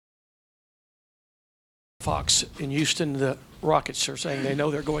Fox in Houston, the Rockets are saying they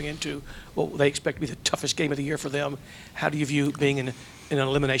know they're going into what they expect to be the toughest game of the year for them. How do you view being in an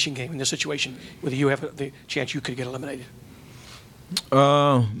elimination game in this situation, whether you have the chance you could get eliminated?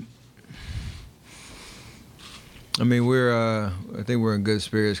 I mean, I think we're in good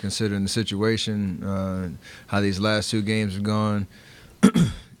spirits considering the situation, how these last two games have gone,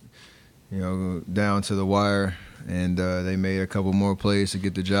 down to the wire, and they made a couple more plays to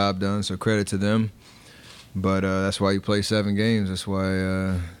get the job done, so credit to them. But that's why you play 7 games. That's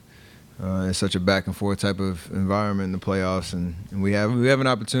why it's such a back-and-forth type of environment in the playoffs, and we have an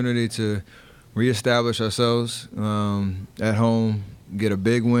opportunity to reestablish ourselves at home, get a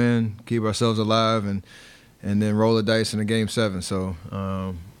big win, keep ourselves alive, and then roll the dice in a Game 7. So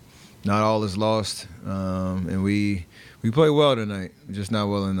not all is lost, and we play well tonight, just not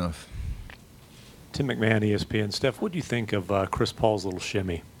well enough. Tim McMahon, ESPN. Steph, what do you think of Chris Paul's little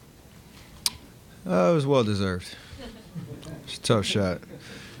shimmy? It was well-deserved. It's a tough shot.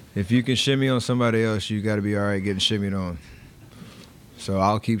 If you can shimmy on somebody else, you got to be all right getting shimmied on. So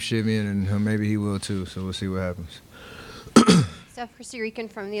I'll keep shimmying, and maybe he will too, so we'll see what happens. Steph, Christy Rican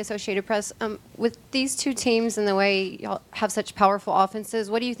from the Associated Press. With these two teams and the way y'all have such powerful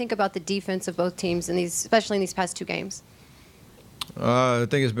offenses, what do you think about the defense of both teams, especially in these past 2 games? I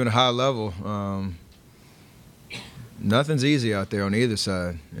think it's been a high level. Nothing's easy out there on either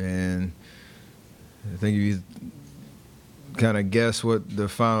side, and I think if you kind of guess what the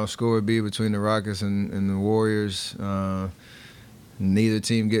final score would be between the Rockets and the Warriors, neither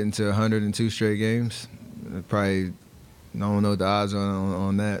team getting to 102 straight games. Probably I don't know what the odds are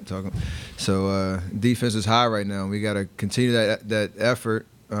on that. So defense is high right now. We got to continue that effort.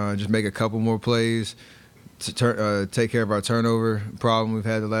 Just make a couple more plays to take care of our turnover problem we've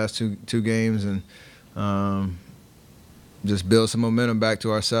had the last two games, and just build some momentum back to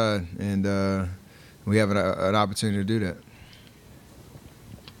our side. And we have an opportunity to do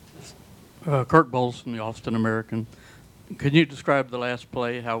that. Kirk Bowles from the Austin American. Can you describe the last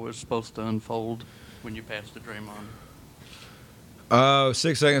play, how it was supposed to unfold when you passed to Draymond?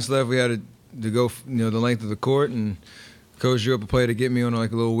 6 seconds left. We had to go, the length of the court, and coach drew up a play to get me on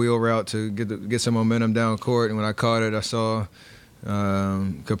like a little wheel route to get some momentum down court. And when I caught it, I saw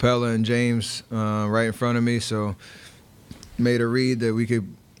Capella and James right in front of me, so made a read that we could,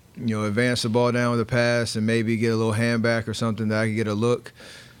 advance the ball down with a pass and maybe get a little hand back or something that I could get a look.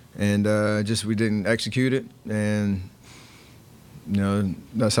 And we didn't execute it, and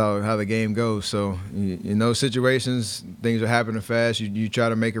that's how the game goes. So in those situations, things are happening fast. You try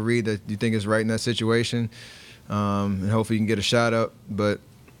to make a read that you think is right in that situation, and hopefully you can get a shot up, but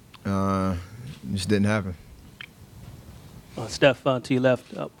it just didn't happen. Steph, to your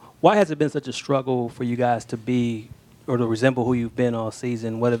left, why has it been such a struggle for you guys to be or to resemble who you've been all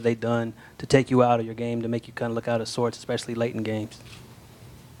season? What have they done to take you out of your game, to make you kind of look out of sorts, especially late in games?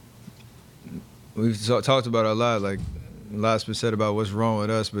 We've talked about it a lot. Like, a lot's been said about what's wrong with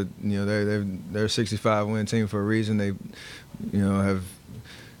us, but they're a 65-win team for a reason. They, have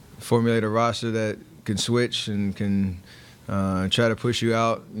formulated a roster that can switch and can try to push you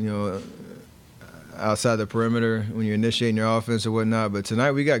out, outside the perimeter when you're initiating your offense or whatnot. But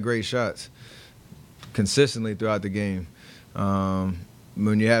tonight we got great shots consistently throughout the game.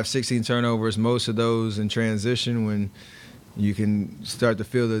 When you have 16 turnovers, most of those in transition, when you can start to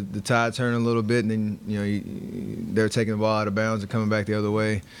feel the tide turn a little bit, and then they're taking the ball out of bounds and coming back the other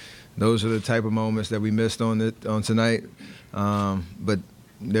way. Those are the type of moments that we missed on tonight. But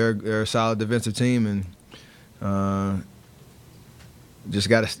they're a solid defensive team, and just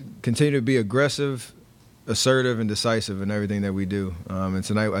got to continue to be aggressive, assertive, and decisive in everything that we do. And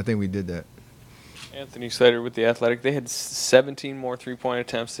tonight, I think we did that. Anthony Slater with The Athletic. They had 17 more three-point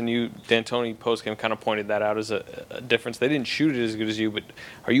attempts than you. D'Antoni postgame kind of pointed that out as a difference. They didn't shoot it as good as you, but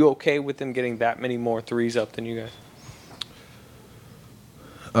are you okay with them getting that many more threes up than you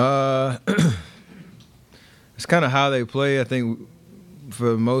guys? It's kind of how they play. I think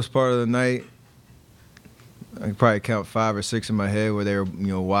for the most part of the night, I could probably count 5 or 6 in my head where they were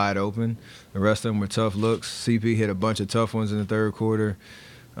wide open. The rest of them were tough looks. CP hit a bunch of tough ones in the third quarter.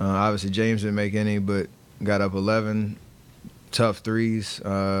 Obviously, James didn't make any, but got up 11 tough threes.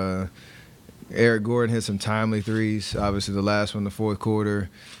 Eric Gordon hit some timely threes. Obviously, the last one in the fourth quarter.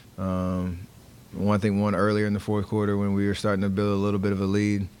 One earlier in the fourth quarter when we were starting to build a little bit of a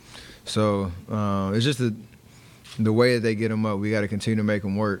lead. So it's just the way that they get them up. We got to continue to make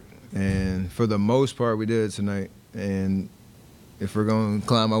them work. And for the most part, we did it tonight. And if we're going to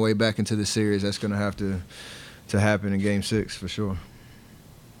climb our way back into the series, that's going to have to happen in Game 6 for sure.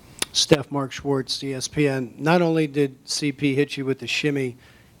 Steph, Mark Schwartz, ESPN. Not only did CP hit you with the shimmy,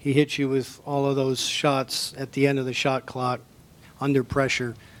 he hit you with all of those shots at the end of the shot clock under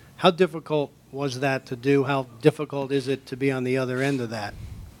pressure. How difficult was that to do? How difficult is it to be on the other end of that?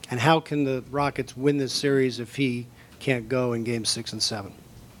 And how can the Rockets win this series if he can't go in Games 6 and 7?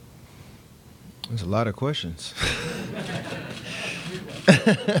 There's a lot of questions.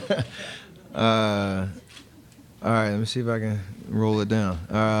 All right, let me see if I can roll it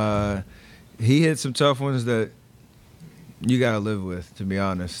down. He hit some tough ones that you got to live with, to be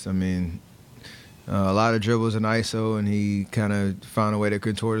honest. I mean, a lot of dribbles in ISO, and he kind of found a way to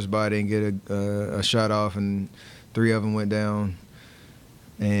contort his body and get a shot off, and 3 of them went down.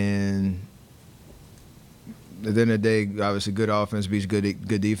 And at the end of the day, obviously good offense beats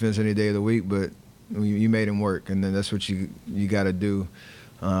good defense any day of the week, but you made him work, and then that's what you got to do.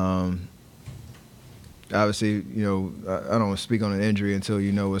 Obviously, you know, I don't want to speak on an injury until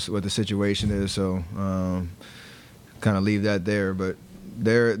you know what the situation is, so kind of leave that there. But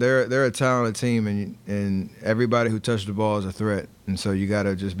they're a talented team, and everybody who touched the ball is a threat, and so you got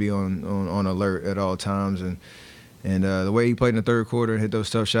to just be on alert at all times. And the way he played in the third quarter and hit those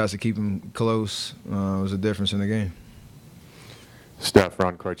tough shots to keep him close was a difference in the game. Steph,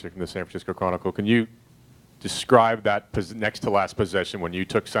 Ron Koichik from the San Francisco Chronicle. Can you describe that next to last possession when you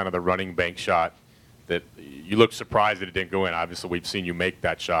took kind of the running bank shot that you looked surprised that it didn't go in? Obviously, we've seen you make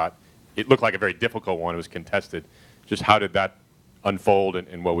that shot. It looked like a very difficult one. It was contested. Just how did that unfold,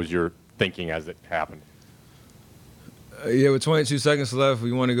 and what was your thinking as it happened? Yeah, with 22 seconds left,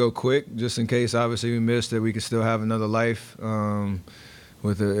 we want to go quick just in case, obviously, we missed it. We could still have another life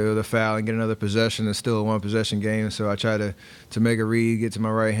with a foul and get another possession. It's still a one-possession game, so I try to make a read, get to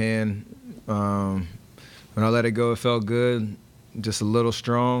my right hand. When I let it go, it felt good, just a little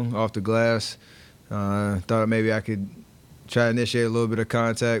strong off the glass. Thought maybe I could try to initiate a little bit of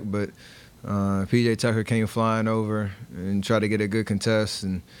contact, but P.J. Tucker came flying over and tried to get a good contest,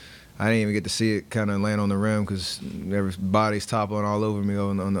 and I didn't even get to see it kind of land on the rim because everybody's toppling all over me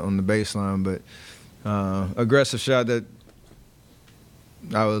on the baseline. But aggressive shot that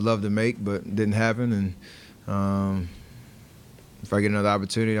I would love to make, but didn't happen. And if I get another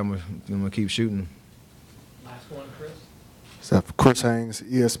opportunity, I'm gonna keep shooting. Last one, Chris. Steph, Chris Haynes,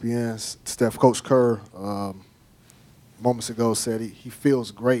 ESPN. Steph, Coach Kerr, moments ago said he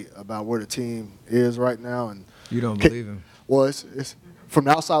feels great about where the team is right now. And you don't believe him? Well, it's from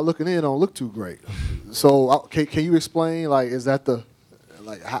the outside looking in, it don't look too great. So can you explain, like, is that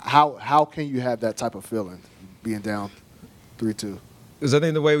how can you have that type of feeling being down 3-2? Because I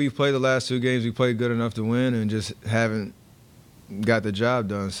think the way we played the last 2 games, we played good enough to win and just haven't got the job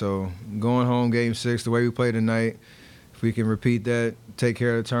done. So going home, Game 6, the way we played tonight, if we can repeat that, take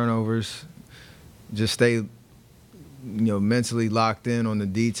care of the turnovers, just stay, mentally locked in on the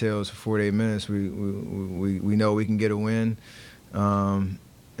details for 48 minutes, we know we can get a win. And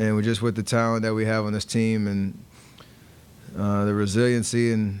we're just with the talent that we have on this team and the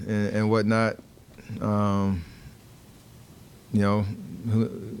resiliency and whatnot,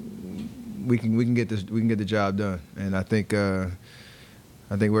 we can get the job done. And I think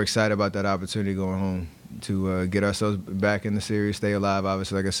we're excited about that opportunity going home to get ourselves back in the series, stay alive,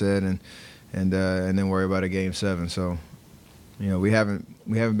 obviously, like I said, and then worry about a Game 7. So, we haven't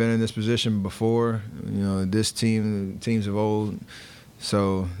been in this position before. This teams of old.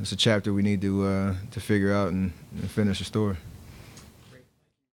 So it's a chapter we need to figure out and finish the story.